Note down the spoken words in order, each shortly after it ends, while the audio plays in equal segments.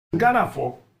Ghana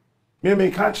for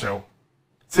me catch you.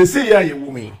 Say ya ye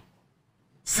woman.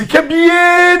 Sika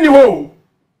biye ni ho.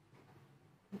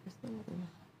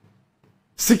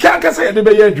 Sika ka say de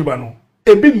be ye adwuma no.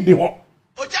 Ebi ni ho.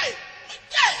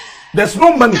 There's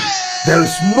no money. There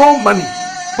is no money.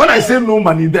 When I say no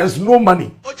money, there's no money.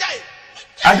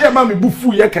 Ade ma me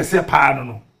bufu ye kese pa no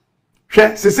no.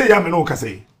 Hwe say ya me no ka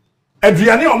say.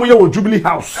 Aduane omo ye wo Jubilee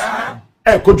House.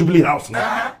 Ko Jubilee House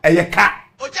na. Eye ka.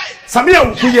 Samia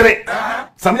ukuyere.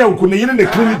 Samia ukuneyire ne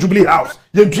clean Jubilee House.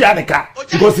 Ye ntua de ka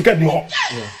because sika ni ho.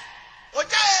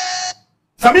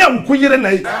 Samia ukuyere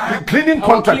na cleaning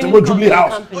contract mo Jubilee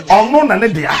House. Ono na ne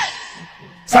dia.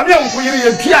 Samia ukuyere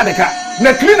ye ntua de ka.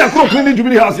 Na clean akro clean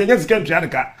Jubilee House ye sika ntua de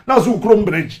ka. Na so ukro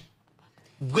bridge.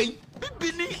 Gwe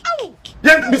bibini awu.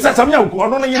 Ye bisa Samia uku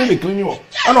ono na yere ne clean wo.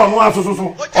 Ana ono aso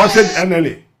so o said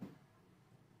NLA.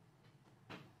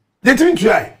 Ye tin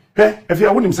ntua if you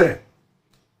wonim say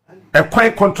a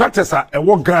quite contractors are a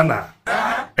work Ghana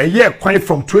a year quite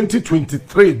from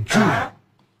 2023 June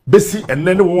basi and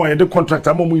then one the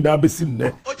contractor momu na basi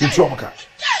ne inchomka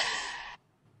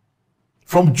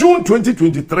from June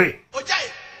 2023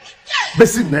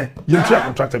 basi ne yentwa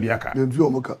contractor biaka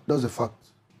yentwa that's a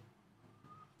fact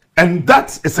and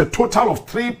that is a total of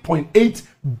 3.8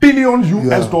 billion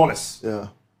US dollars. Yeah,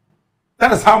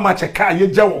 that is how much a car ye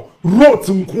jawo roads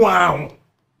nkwaa.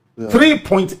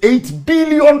 $3.8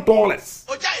 billion.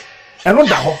 And on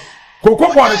that,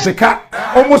 Coco wanted to cut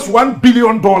almost $1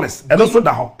 billion. And also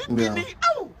that.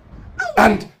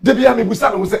 And the Biami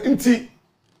Busano was saying,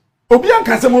 Obian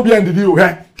Casamobi and the view,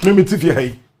 eh? Maybe Tiffy,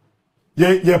 hey,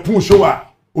 ye Pushoa,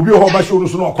 Ubi Hobasho,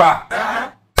 no qua,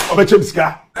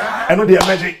 Obachimska, and no dear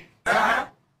magic.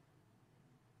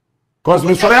 Cause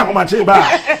Miss Soraya, how much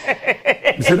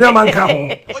it's a dear man come home.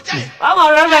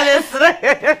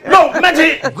 No,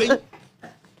 magic.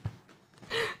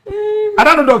 I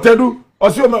don't know, Doctor Do.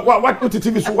 Or see what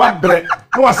TV is one bread.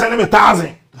 No one sending me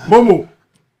 1,000. Momo.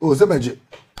 Oh, it's a magic.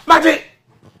 Magic.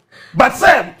 But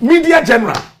sir, media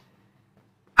general.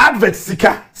 Advert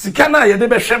Sika. Sika na ye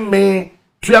debe shem me.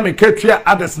 Tuya me ke tuya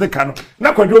others ne kano.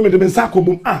 Na kwa diyo me debe nsako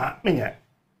boom. Aha, menye.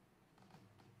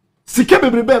 Sika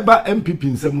bebrebe ba MPP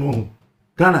nsem no.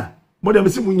 Ghana. Mo dem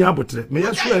si munya abotre. Me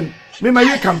yesu me ma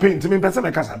ye campaign to me pese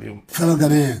me kasa biom. Fellow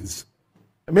Ghanaians.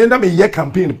 Me na me ye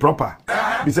campaign proper.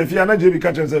 Be say fia na JB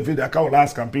catch yourself the account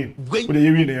last campaign. We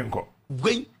dey wi na yenko.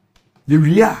 Ye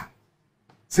wia.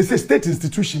 Say state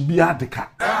institution bi adeka.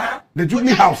 The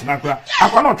Jubilee House na kura.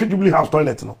 Akwa na Jubilee House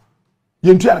toilet no.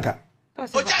 Ye ntua nka.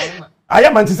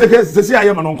 Aya man ti say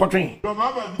aya man onkotwen.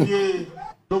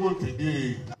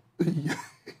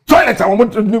 Toilet a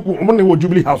woman ne wo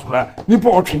Jubilee House kura. Nipa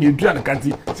otwen ye ntua nka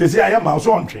ti. Say aya man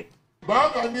so ontwen.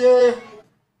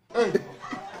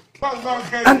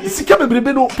 And Sika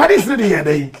bebrebe no Paris ready here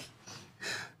dey.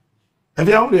 Have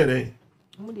you out there?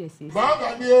 Mo dey say.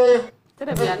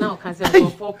 Tell them now can say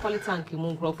for politank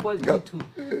mo for YouTube.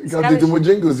 Got the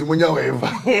mojengos mo nya weva.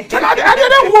 I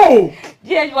don't know.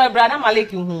 Yeah, you are brother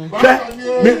Malik hu.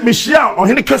 Me shia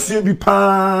ohene kase bi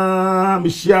pa me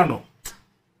shia no.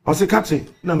 O se captain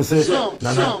na me say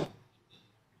na.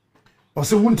 O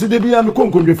se wunti de bia me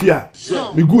konkondwe fia.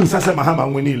 Me gu nsase mahama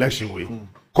wani election we.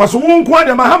 Cause won kwa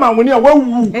de mahama wani a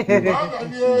wawu.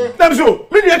 Dem so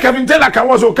me dey Kevin Taylor ka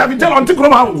wo so Kevin Taylor on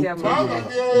tikrom ha.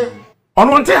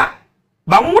 Ono onte a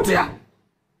ba wo te a.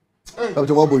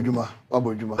 Abto wabojuma.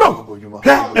 No.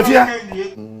 If you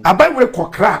abai we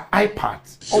kokra iPad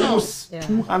almost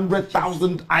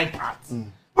 200,000 iPads.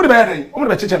 What about that? What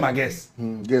about cheche my guess?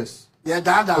 Yes. Yeah,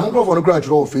 dada. I'm going for the crowd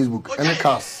on Facebook. Any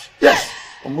cars? Yes.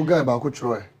 I'm going to go back to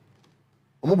Troy.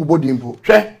 I'm going to body info.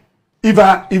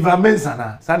 Eva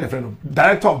Mensana, son friend,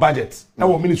 director of budget,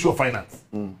 now Ministry of Finance.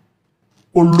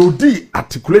 Olodi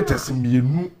articulators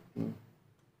in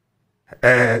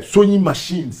sewing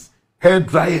machines, hair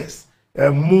dryers,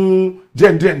 moon,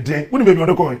 gen. When you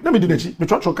be going, let me do the me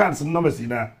touch your cards and numbers in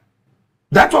there.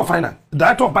 Director of Finance,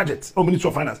 Director of Budget, or Ministry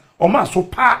of Finance, or ma so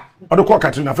pa or the call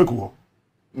Katrina Fekuo.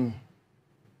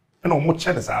 And on much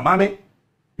cheddar, mammy.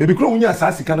 Maybe growing your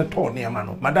sassy can turn near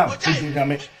mano, Madame,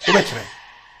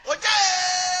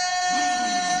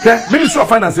 Ministry of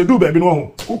Finance, do baby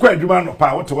no. Who quite demand of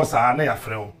power to us? I near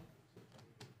frail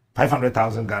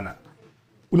 500,000 Ghana.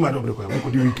 We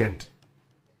could do weekend.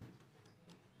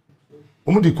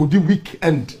 We could do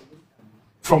weekend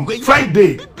from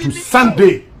Friday to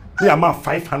Sunday. We are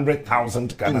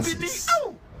 500,000 Ghana cedis.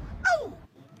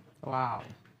 Wow.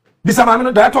 This is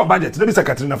my director of budget. Let me say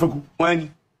Katrina Feku.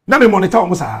 Now me monitor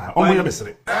almost almost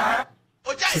every.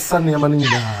 Sunday morning.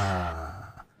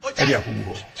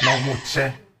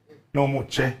 No more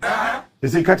che. They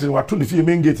say Katrina what to the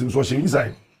main gate in so she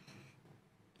inside.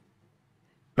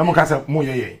 na mo ka se mo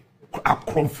ye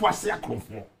akromfo ase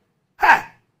akromfo ha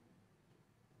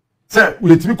se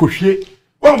uletimi kohwie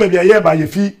won ba bia ye ba ye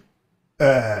fi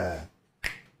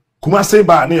kuma se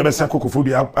ba na ye be se kokofo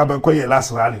di abakoye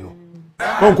last rally no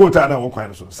won kota na won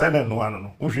kwan so se na no ano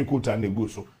no won hwe kota na egu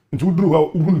so nti uduru ha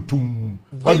uhunu tum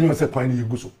wadun se kwan na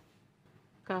egu so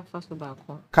ka fa so ba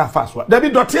ko ka fa so da bi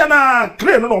dotia na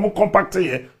crane no mo compact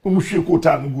ye mo hwe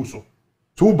kota na egu so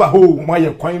to ba ho mo aye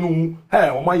kwan no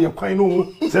he mo aye kwan no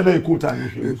se na kota na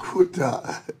hwe kota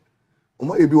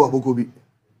mo ebi wa boko bi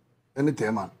ene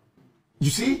tema you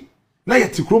see na ye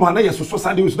tikroma na ye so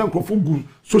Sunday na nkrofo gu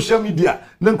social media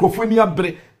na nkrofo ni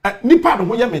abre nipa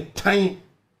no ye metan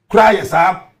kra ye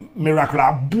sa miracle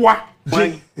aboa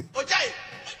je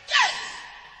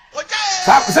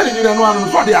sa se ni no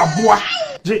anu so de aboa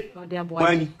je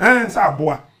sa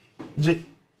aboa je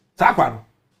sa kwa no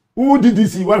u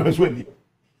DDC wa hweso ani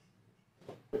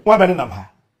wa ba ni nam ha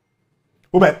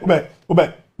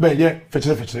obe ye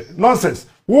fetire nonsense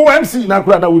wo MC na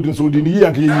kra da wudin so di ni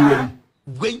yank ye yi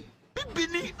wani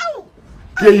bibini au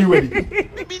ye yi wani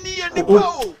bibini ye ni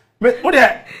pao me wo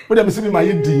de me ma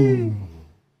ye din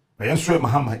me ye so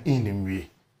mahama in ni wie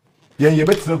ye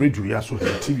betina radio ya so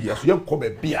TV ya so ye ko be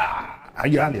bia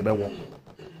aya na be wo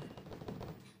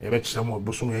ye be kira mo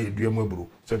boso ye dua mo aburo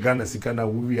so Ghana sika na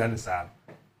wo wi an sa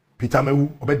Peter Mewu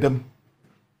obedem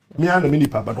mi an mi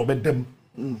nipa ba obedem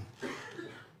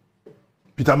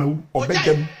Peter Mewu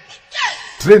obedem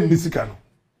train ni sika no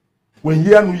when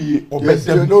you anu ye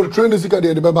obedem no train ni sika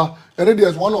the baba and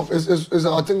there's one of is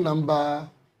I think number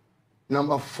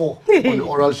 4 on the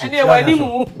oral sheet.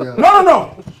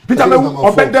 No. Peter Mewu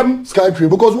obedem sky tree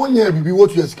because 1 year be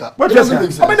what you sky. What you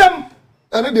obedem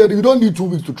and then you don't need 2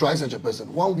 weeks to try such a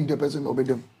person. 1 week the person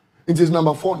obedem. It is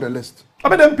number 4 on the list.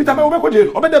 Obedem Peter Mewu be ko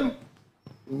jail obedem.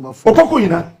 Number 4. Opoko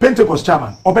yina Pentecost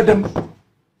chairman obedem.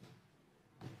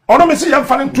 Ono me see yam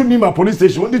fanen to Nima police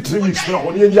station only 3 weeks na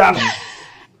oni enja no.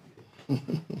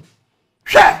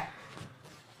 Hwe.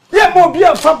 Ye mo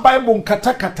bia fa Bible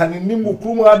nkata ni nimu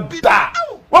krumu ada.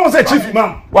 Wọ́n say chief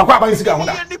imam wa kwa ban sika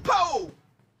hoda.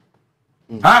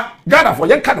 Ha? Ghana for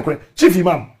yen kan chief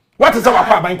imam. What is our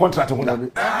kwa ban contract hoda?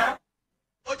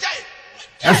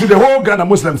 And so the whole Ghana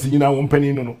Muslims nyina won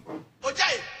pani no.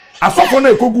 Asofo na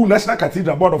ekogu National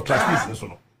Cathedral Board of Trustees so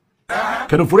no.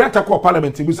 Keno for attack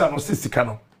parliament busa no sisika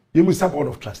no. You must have Board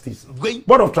of Trustees.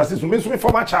 Board of Trustees means me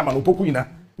former chairman opoku ina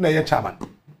na ye chairman.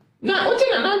 Na o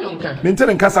tina na nonka. Maintain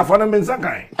nkasa for na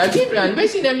mensankan. Atibran be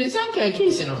si na mensankan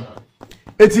twisi no.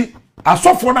 Eti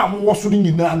asofo na mo so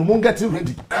nyina no mo get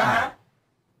ready.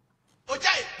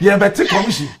 Ye beti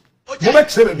commission. Mo be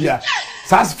kire bia.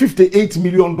 That's $58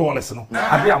 million no.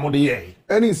 Abi amode ye.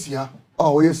 Any sia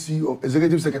we see of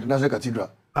executive secretary National Cathedral.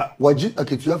 Waji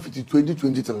aketua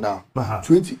 2020 till now.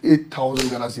 28,000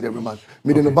 Ghana cedi every month.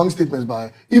 Made in the bank statements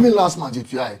by even last month it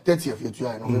 30th it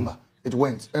in November. It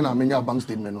went and I mean bank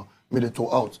statement no made it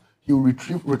all out. He will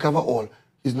recover all.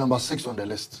 He's number 6 on the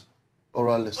list.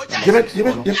 Oral list.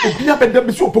 Obiya be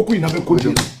dem so opoku ina be ko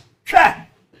je. Hwe.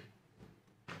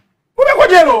 Wo be ko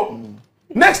je no.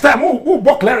 Next time who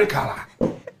bo clerical.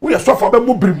 We are suffer be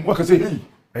mo brim. We can say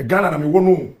hey, Ghana na me wo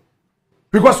no.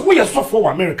 Because we are suffer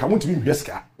for America, won't be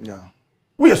Weska. Yeah.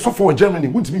 We are suffer for Germany,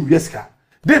 won't be Weska.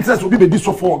 Then says we be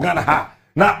suffer for Ghana ha.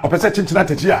 Na opese chinchina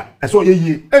techia. I saw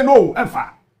ye. Eh no, emfa.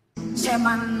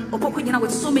 Chairman Opokunyana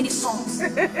with so many songs.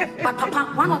 But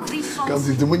Papa, one of these songs.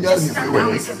 Because the Munyazi.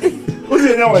 Who's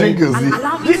the other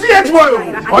one? This is boy.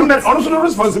 On the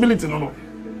responsibility no.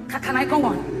 Can I go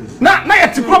on? Na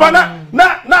yeti proba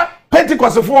na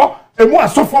Pentecost for emu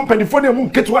asofo mpanifo na emu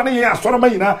ketewa na ye asoro ma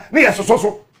yina na ye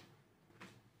sososo.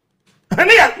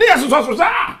 Ne ye sososo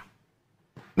sa.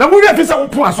 Na mu wi afisa wo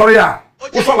pon asoro ya.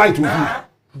 Wo so light wo.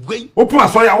 Wo pon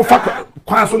asoro ya wo fa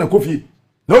kwan so na kofi.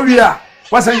 Na wi a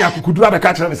wasan ya kukudu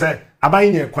abeka kire me say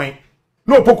aban ye kwan.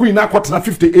 Na opoku ina kwotena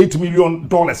 $58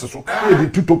 million so. E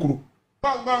di tutokuru.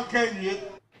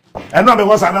 And now me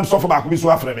was an suffer back with so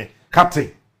afre me.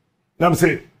 Captain. Now me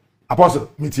say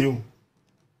Apostle meet you.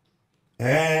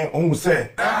 On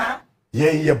say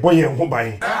ye boy en ho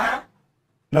ban.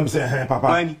 Now me say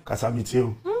papa kasa meet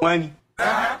you. Wani.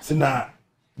 Sina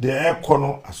de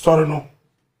ekono asori no.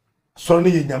 Asori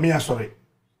ni nyame asori.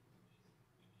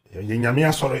 Ye nyame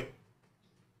asori.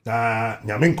 Na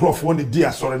nyame nkrofo ne di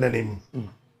asori na nem.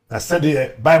 Na said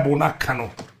the Bible na kano.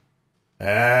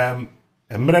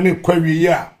 Emre ne kwawi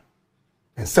ya.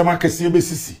 Ensema kese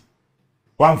besisi.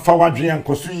 Wamfa wadwen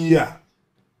ankoso yi a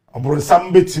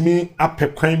obronsam betimi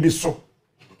apekwan bi so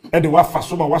e de wafa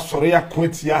so ma wasore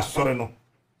akwati asore no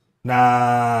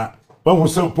na wanhu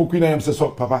se opoku na yam se so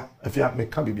papa afia me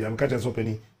ka bibia me ka je so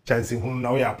pani chance hu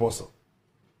na we apostle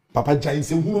papa jai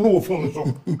say hunu no phone so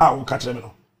ah wo catch me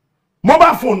no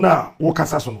mobile phone na wo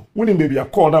kasa so no woni baby a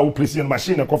call na wo place your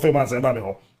machine na coffee man say ba me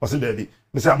ho o say daddy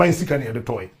me say aban sika na ye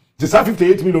toy the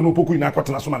 58 million no poku ina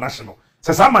kwatena so na national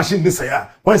say sa machine dey say ah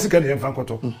wan sika na ye fan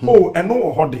kwato oh eno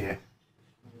wo ho de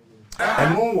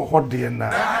eno wo ho de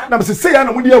na me say ya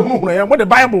na mo dey hunu ya mo the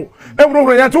bible na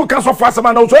hunu ya to ka so for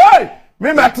asema na so hey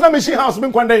me ma tena machine house me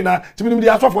kwanda na timi me dey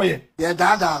aso for ye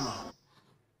dada no.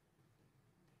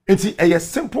 It's a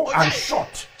simple and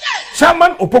short.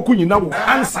 Chairman Opoku Nyina will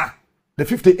answer the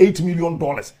 $58 million.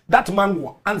 That man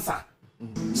will answer.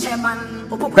 Chairman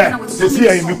Opoku Nyina with so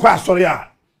many sorry,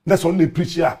 that's only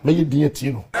preacher. May you dear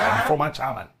Tino, former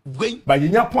chairman. But you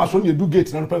never pass on your do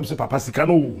gate and say Papa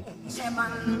Sicano.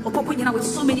 Chairman Opoku Nyina with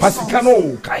so many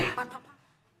Pasicano, Kai.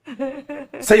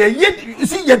 Say, yet you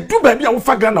see, you do baby, I will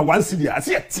fagana one city. I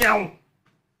see a town.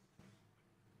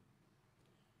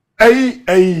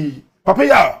 Hey. Papa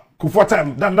ya kufuwa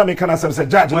time dan me kana say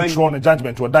judge no throw on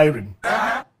judgment or diary.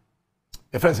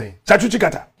 E fen say chachu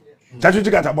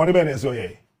chikata body be na so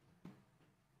ye.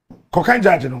 Ko kan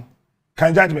judge no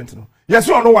kan judgment no. Yes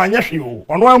ono wa anya hwe o.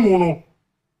 Ono amu no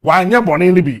wa anya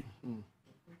bone ni bi.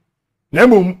 Na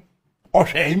mum o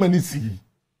hwe imani si.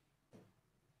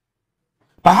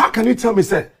 But how can you tell me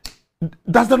say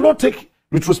does the Lord take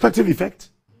retrospective effect?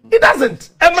 It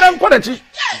doesn't. Emra nkodachi.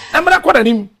 Emra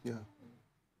kodanim. Yeah.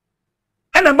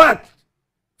 And a man,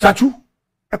 Chachu,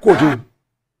 a quote.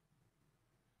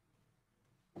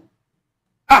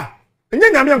 Ah, and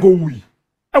then I'm going to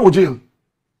I will jail.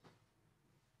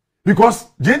 Because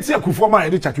Jensia Kufoma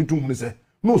and Chachu to me say,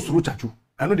 no, through Chachu.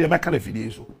 I know the American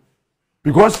affiliation.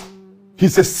 Because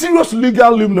he's a serious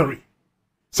legal luminary.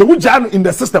 So we jam in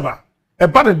the system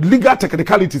about the legal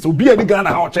technicalities. So be a legal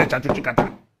how church at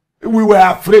Chikata. We were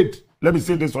afraid. Let me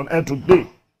say this on air today.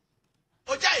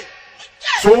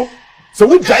 So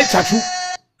we jai chachu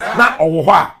na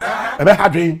owohwa e be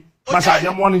hadwen masa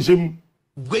yam won njem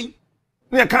gwen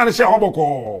ne kan she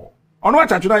oboko ono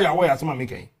chachu na ya wo ya sema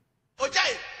meken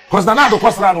ojai cause na do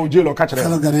kwasra na ojelo ka kire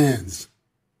fellow Ghanaians,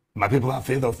 my people are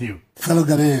afraid of you fellow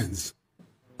Ghanaians,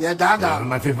 Yeah, dada.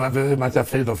 my people are very much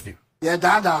afraid of you Yeah,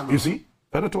 dada. you see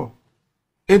better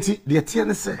enti de tie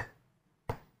ne se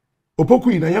opoku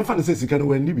ina yamfa ne se sika no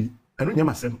wani bi eno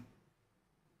nyama sem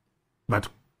but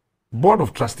Board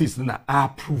of Trustees na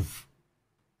approve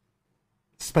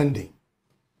spending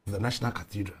of the National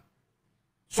Cathedral.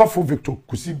 So for Victor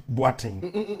Kusi Boateng.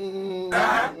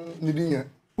 Nidinya.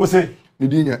 What's it?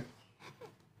 Nidinya.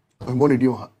 I'm going to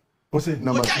do her. What's it?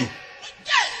 Number 2.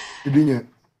 Nidinya.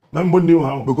 I'm going to do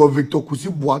how? Because Victor Kusi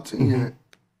Boateng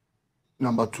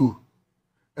number 2.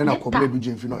 And I come to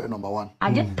Jemfi number 1.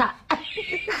 Ajeta.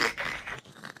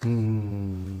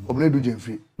 Come to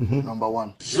Jemfi number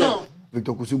 1. Sure.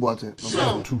 Victor Kusi Boateng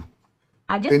number 2.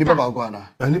 Any papa gwana.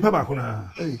 Any papa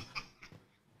kuna. Hey.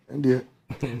 And there.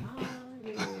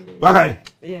 Okay.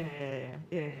 Yeah.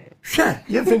 Sure.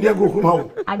 You think they go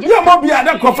home? You must be at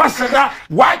that confession.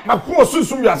 Why? My poor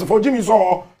Susu yas for Jimmy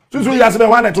saw. Susu yas be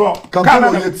one at all. Come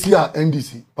on, let's see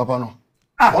NDC. Papa no.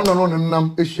 No,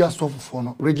 nam Asia for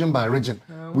no region by region.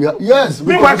 We are yes.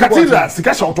 We want cathedral. Sika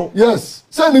shoto. Yes.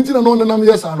 Say anything no nam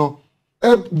yes I know.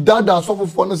 Dada suffer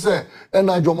for no say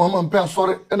and I your mama and pay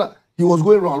sorry and he was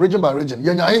going around region by region.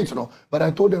 Yeah, hint no. But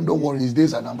I told them don't worry, his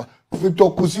days are number. Victor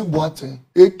Kusi Boateng,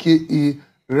 aka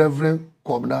Reverend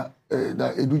Kobna,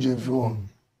 that Edu Jemfi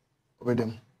over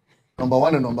them. Number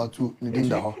 1 and number 2 in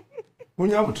the hall. When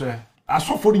you have to I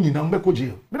saw for you number ko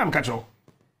jail. Me am catch up.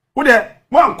 Wo there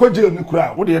one ko jail ni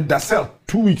kura. Wo there da cell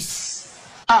 2 weeks.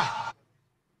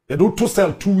 They do to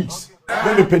sell 2 weeks.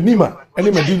 Then the penima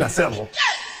any Medina sell.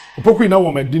 Opoku ina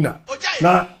wo Medina.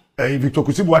 Na Victor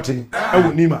Kusi Boateng e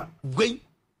wo Nima.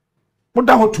 What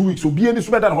that 2 weeks will be any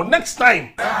so better next time.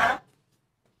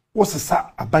 What's the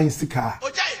sa aban sika?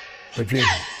 Okay.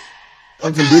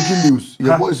 Until breaking news,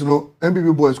 your boys know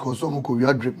MPP boys consume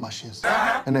Korea drip machines.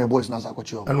 And your boys now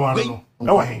sakochi. And one no.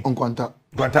 No way. On Quanta.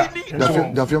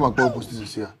 The firm of post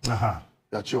this year.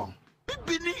 That's you.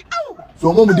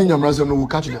 So mom within Yamrazem will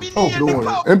catch them. Oh, don't worry.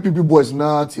 MPP boys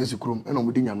now TS Krum and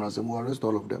within Yamrazem will arrest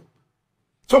all of them.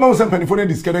 Some of them penny for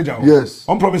this schedule. Yes.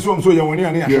 On promise so you want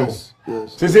any yes.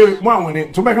 Say one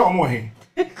winning to make her more here.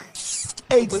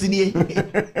 8 senior.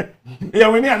 Yeah,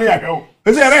 we need a show.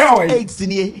 Is it how 8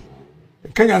 senior.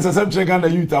 Kenyan Assembly Ghana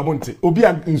youth abonte. Obi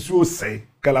nsuo say,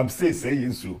 Galamsey say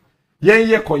nsuo.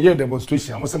 Ye koye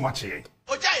demonstration, mo se match ye.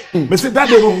 Me say that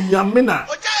dey no nyamena.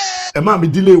 E ma me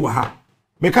delay wa ha.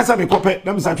 Me kasa me kope,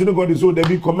 na me sa tunu God so there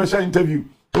be commercial interview.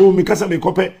 Oh, me kasa me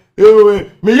kope.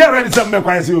 Me ye ready some me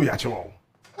kwai say o ya che wo.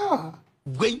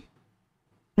 Gwen.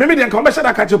 Me dey commercial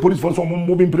that catch police for some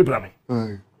moving prepare me.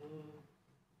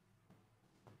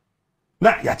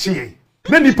 na ya che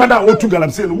na nipa na otu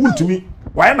galamsey no wuntumi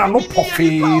why na no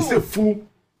pofe se fu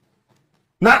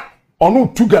na onu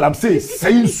tu galamsey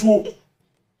say nsuo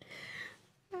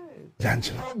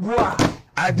janchina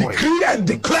I decree and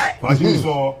declare. Dr.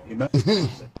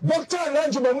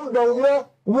 Benjamin Bawumia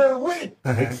will win.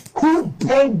 Who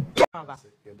don't?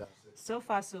 So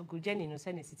far so good, Jenny no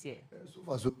send it here. So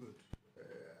far so good.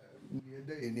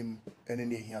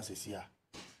 Any here says here.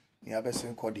 Ni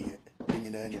abesen kodi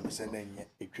nyina ni me send enye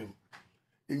etwem.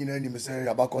 Nyina ni me send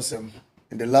abakosem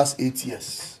in the last 8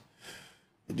 years.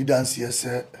 The didn't see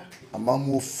say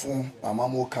amamo fun,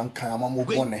 amamo kankan, amamo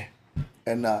bone.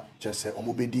 Ena chese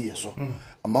omobedi yeso.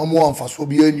 Amamo amfaso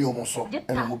bi ani omoso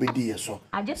ena omobedi yeso.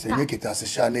 Se nye kita se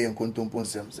sha na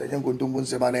yenkontomponsem. Se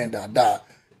yenkontomponsem ana enda da.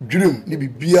 Dream ni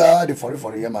bibia de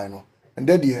for yeman no.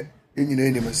 Ende de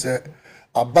nyina ni me se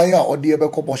aban a ode ebe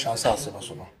kopo shansa ase no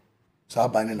so no. Sa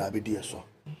aban na abedi yeso.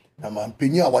 Na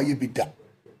mampenyi a waye bi da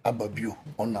ababio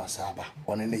on na asaba.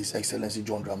 On ne His Excellency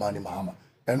John Dramani Mahama.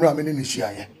 Enro amene ni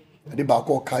hia de ba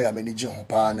ko kaya meni je ho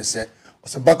pa ne se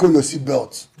so buckle your seat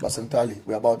belt. BASINTALI,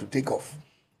 we're about to take off.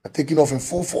 We're taking off in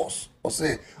full force. Or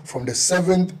say from the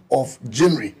 7th of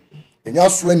January. And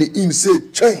just when the in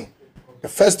say chain. The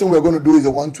first thing we're going to do is a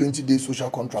 120-day social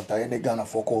contract. I ain't Ghana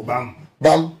for call. Bam.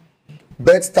 Bam.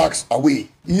 Bed tax away.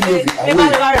 E-levy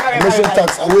away. Emission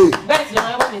tax away.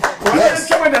 Yes.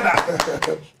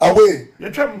 Away.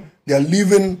 They are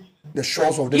leaving the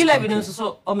shores of this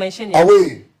country.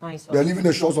 Away. They are leaving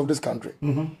the shores of this country.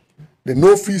 The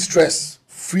no fee stress,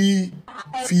 free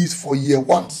fees for year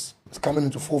once is coming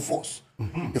into full force.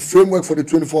 The framework for the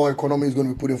 24-hour economy is going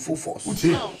to be put in full force.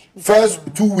 First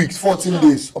 2 weeks, 14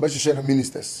 days, obesity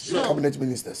ministers, cabinet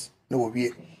ministers, no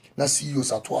we now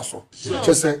CEOs at Twaso.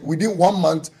 Just say within 1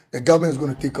 month, the government is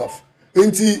going to take off.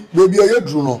 Enti baby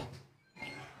Druno.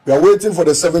 We are waiting for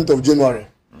the 7th of January.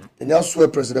 And now swear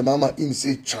President Mama in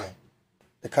say China.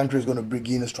 The country is going to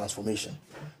begin its transformation.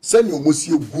 Send your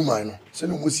musi gumano,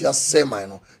 send your musi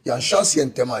semino, yan shasi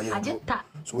and tema.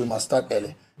 So we must start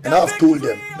early. And I've told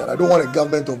them that I don't want a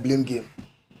government of blame game.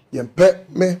 Yan pe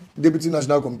me, Deputy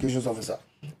National Communications Officer,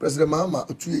 President Mahama,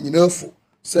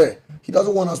 say he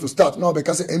doesn't want us to start now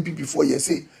because NPP 4 years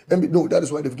say no, that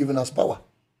is why they've given us power.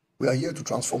 We are here to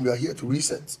transform, we are here to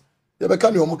reset. They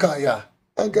become your muka ya.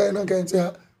 Anka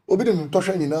say obedient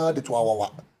tosha ina de 2 hour.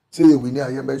 Say we need a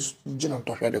year gin and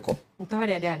touch the cup.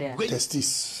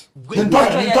 Testis.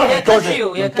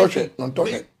 Non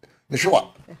touch. The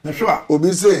show. The show.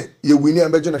 Obi say you win a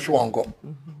begin a show uncle.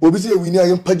 Obi say we need a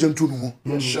young pageant to no.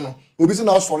 Obi say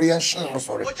now sorry and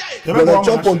sorry. When a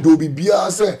champ on do be beer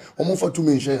say almost for 2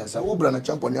 million shares. I will brand a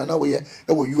champ on now we are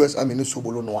US Army so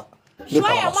bolo no.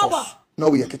 Now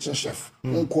we are kitchen chef.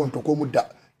 Unko to come da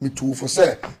me too for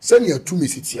say send you 2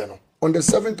 minutes here no. On the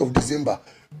 7th of December,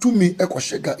 to me,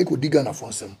 Equashega, Eco Digana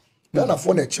for some. Ghana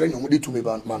for a train, you to me,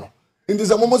 man. In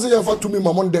this moment, ever to me,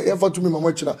 Mamon, the ever to me,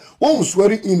 Mamachina. One was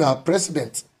swearing in our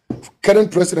president,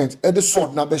 current president, at the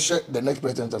sword, Nabeshe, the next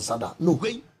president, and Sada. No,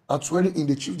 I'm swearing in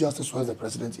the Chief Justice swears the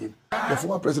president in. The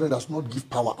former president does not give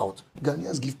power out.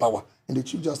 Ghanaians give power, and the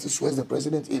Chief Justice swears the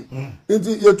president in. In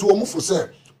the year to almost for say,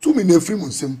 2 minutes free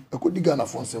Munsem, I could Digana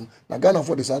for some. Now Ghana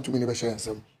for the side 2 minutes share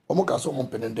some. This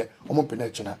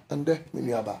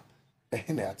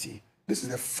is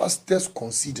the fastest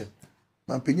conceding.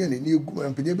 I've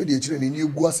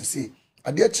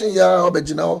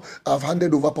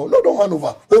handed over power. No, don't hand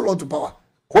over. Hold on to power.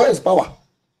 Where is power?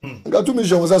 Got 2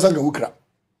 million was asking Ukra.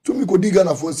 2 me could dig on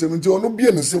a phone 70 or no be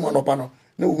in the same one upon.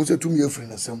 No one said to me a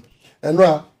friend. And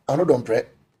I don't pray.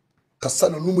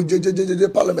 Kasana Numu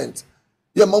JJ Parliament.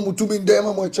 Yeah, Mamu to me there,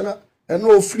 Mamma. And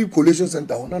no free collation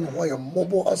center. None of why a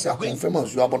mobile as a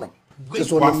confirmance you are born.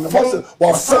 Just one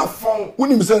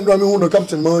when you send Rami on the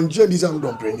captain, man, Jenny's and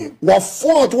don't bring what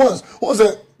 4 at once was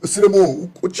a ceremony,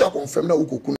 which I confirm now.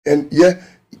 And yeah,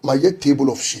 my yet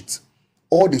table of sheets.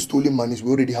 All the stolen monies,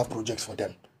 we already have projects for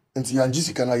them. And see, and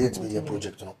Jessica yet be a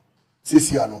project. No,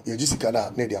 Ceciano,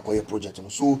 Jessica need a project.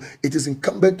 So it is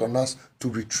incumbent on us to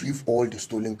retrieve all the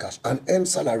stolen cash and earn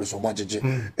salaries of Majiji.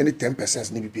 Any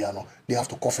 10% need piano, they have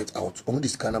to cough it out. On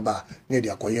this kind of bar, need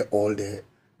to acquire all the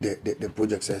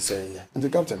projects I say. And the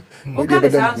captain.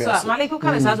 Malik, who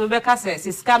can answer Rebecca says,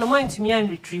 it's kind of mind to me and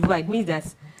retrieve. It means that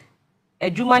a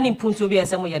Juman in Punto be a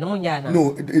somewhere.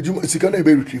 No, it's kind of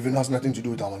retrieving has nothing to do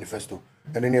with our manifesto.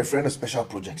 And then your friend of special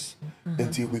projects.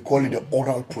 Until we call it the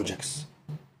oral projects.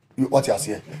 What you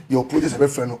say? Your projects are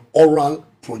friend oral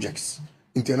projects.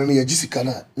 Internally, a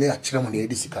Jessica, near Chiraman,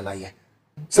 Jessica.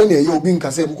 Send you being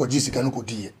Casem, Jessica, no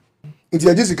good.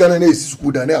 Into Jessica is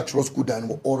school and actual school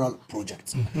and oral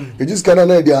projects. The Jessica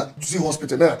to see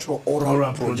hospital natural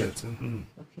oral project.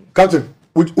 Captain.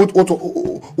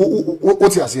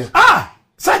 What you say? Ah,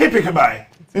 say he pick a buy.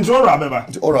 Into all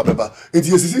rabeba. It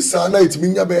is sana. It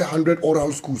means 100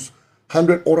 oral schools,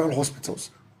 100 oral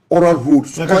hospitals, oral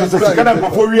roads.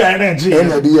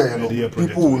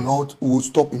 People will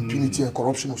stop impunity and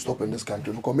corruption will stop in this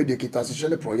country. Because media cases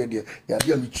is a project there. Yeah,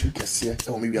 be a mature case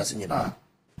or maybe a senior.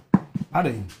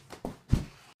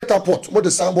 Airport, what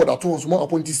the signboard that was more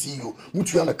appointed CEO,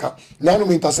 Mutuanaka. Now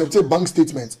we intercepted bank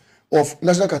statements of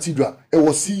National Cathedral. It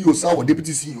was CEO, our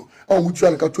deputy CEO, and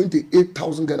Mutuanaka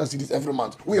 28,000 Ghana cedis every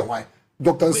month. Why?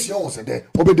 Dr. Sion was there.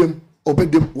 Obey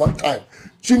them one time.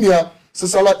 Junior,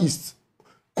 Sesala East.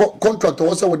 Contractor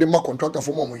was with the mark contractor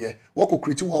for mom here. What could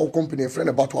create our company, a friend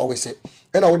about what we say.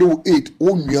 And I would do 8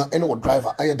 1 year and our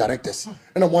driver, I directors.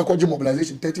 And I'm going to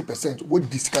mobilization 30% with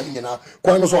discounting and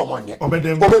quite so money. Obey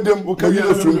them, I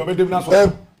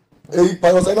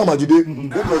was in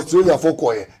Australia for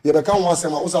Koya. You become one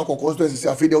summer, also constituency,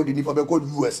 I feel the Nipa called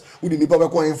US, who the Nipa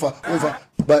over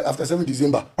by after 7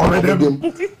 December.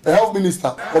 The health minister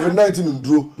COVID-19 in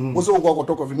Drew, also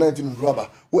talk COVID-19 in rubber,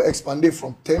 who expanded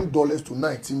from $10 to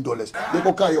 $19. They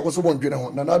also want to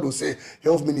Nanado say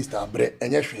health minister, Bre,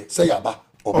 and yes, say Yaba.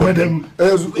 Obey them.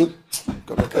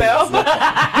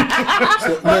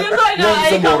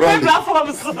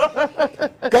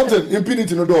 Captain,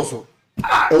 impunity no also.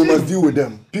 And we must deal with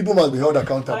them. People must be held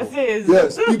accountable.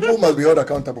 Yes, people must be held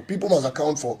accountable. People must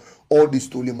account for all these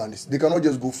stolen monies. They cannot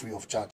just go free of charge.